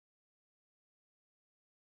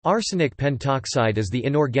Arsenic pentoxide is the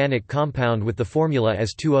inorganic compound with the formula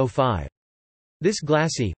as 2O5. This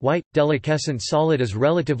glassy, white, deliquescent solid is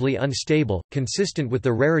relatively unstable, consistent with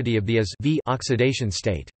the rarity of the As oxidation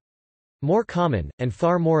state. More common, and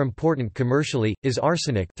far more important commercially, is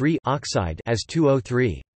arsenic oxide as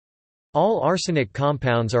 2O3. All arsenic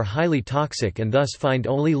compounds are highly toxic and thus find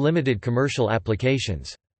only limited commercial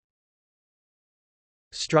applications.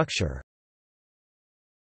 Structure.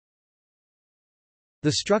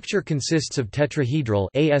 The structure consists of tetrahedral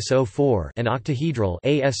ASO4 and octahedral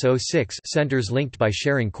ASO6 centers linked by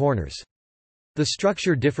sharing corners. The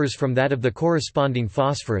structure differs from that of the corresponding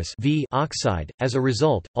phosphorus oxide. As a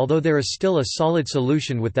result, although there is still a solid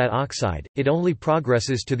solution with that oxide, it only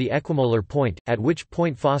progresses to the equimolar point, at which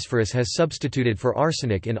point phosphorus has substituted for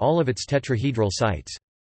arsenic in all of its tetrahedral sites.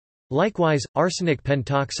 Likewise, arsenic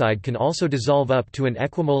pentoxide can also dissolve up to an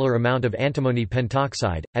equimolar amount of antimony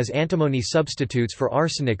pentoxide, as antimony substitutes for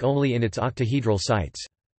arsenic only in its octahedral sites.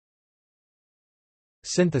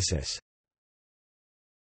 Synthesis.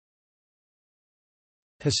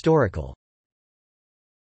 Historical.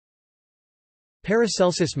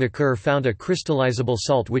 Paracelsus Macquer found a crystallizable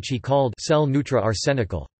salt which he called sal nutra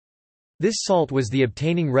arsenical. This salt was the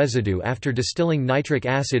obtaining residue after distilling nitric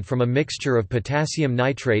acid from a mixture of potassium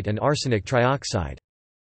nitrate and arsenic trioxide.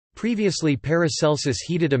 Previously, Paracelsus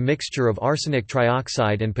heated a mixture of arsenic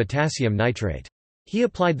trioxide and potassium nitrate. He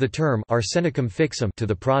applied the term arsenicum fixum to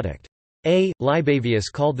the product. A.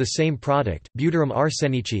 Libavius called the same product butyrum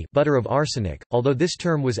arsenici, butter of arsenic, although this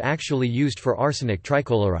term was actually used for arsenic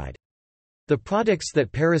trichloride. The products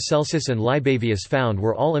that Paracelsus and Libavius found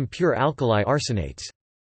were all impure alkali arsenates.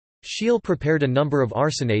 Scheele prepared a number of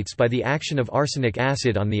arsenates by the action of arsenic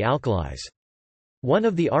acid on the alkalis. One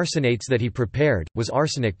of the arsenates that he prepared was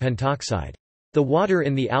arsenic pentoxide. The water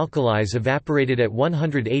in the alkalis evaporated at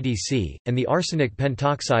 180 C, and the arsenic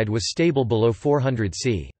pentoxide was stable below 400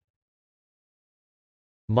 C.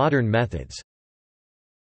 Modern methods.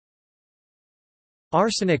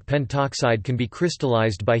 Arsenic pentoxide can be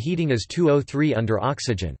crystallized by heating as 2O3 under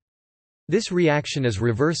oxygen. This reaction is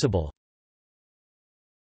reversible.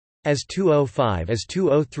 As 2O5 as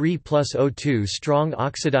 2O3 plus O2. Strong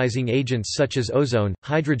oxidizing agents such as ozone,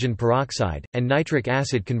 hydrogen peroxide, and nitric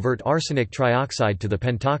acid convert arsenic trioxide to the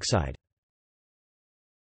pentoxide.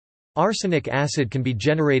 Arsenic acid can be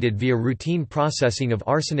generated via routine processing of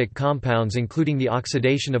arsenic compounds, including the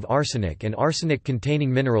oxidation of arsenic and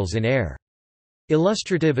arsenic-containing minerals in air.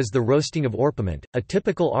 Illustrative is the roasting of orpiment, a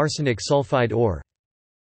typical arsenic sulfide ore.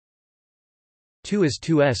 2 is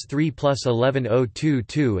 2s3 plus 11O2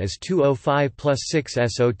 2 is 2O5 plus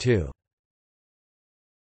 6SO2.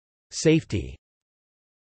 Safety.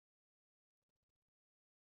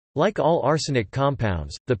 Like all arsenic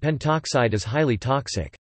compounds, the pentoxide is highly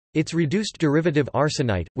toxic. Its reduced derivative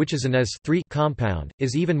arsenite, which is an As compound,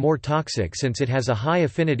 is even more toxic since it has a high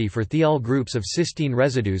affinity for thiol groups of cysteine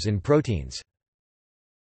residues in proteins.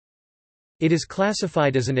 It is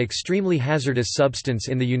classified as an extremely hazardous substance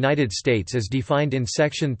in the United States as defined in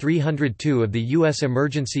Section 302 of the U.S.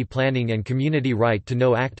 Emergency Planning and Community Right to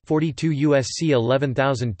Know Act 42 U.S.C.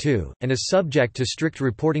 11002, and is subject to strict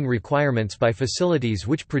reporting requirements by facilities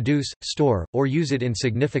which produce, store, or use it in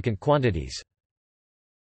significant quantities.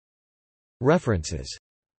 References.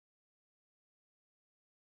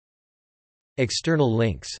 External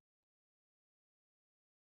links.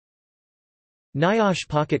 NIOSH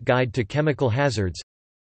Pocket Guide to Chemical Hazards,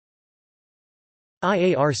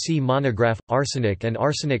 IARC Monograph – Arsenic and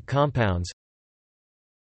Arsenic Compounds,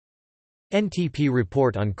 NTP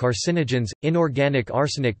Report on Carcinogens – Inorganic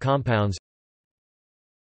Arsenic Compounds,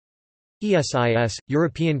 ESIS –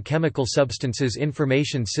 European Chemical Substances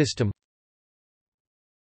Information System,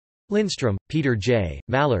 Lindstrom, Peter J.,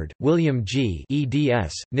 Mallard, William G.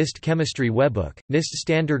 eds., NIST Chemistry Webbook, NIST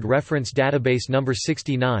Standard Reference Database No.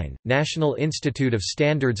 69, National Institute of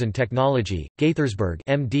Standards and Technology, Gaithersburg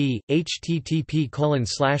MD,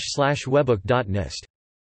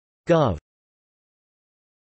 http://webbook.nist.gov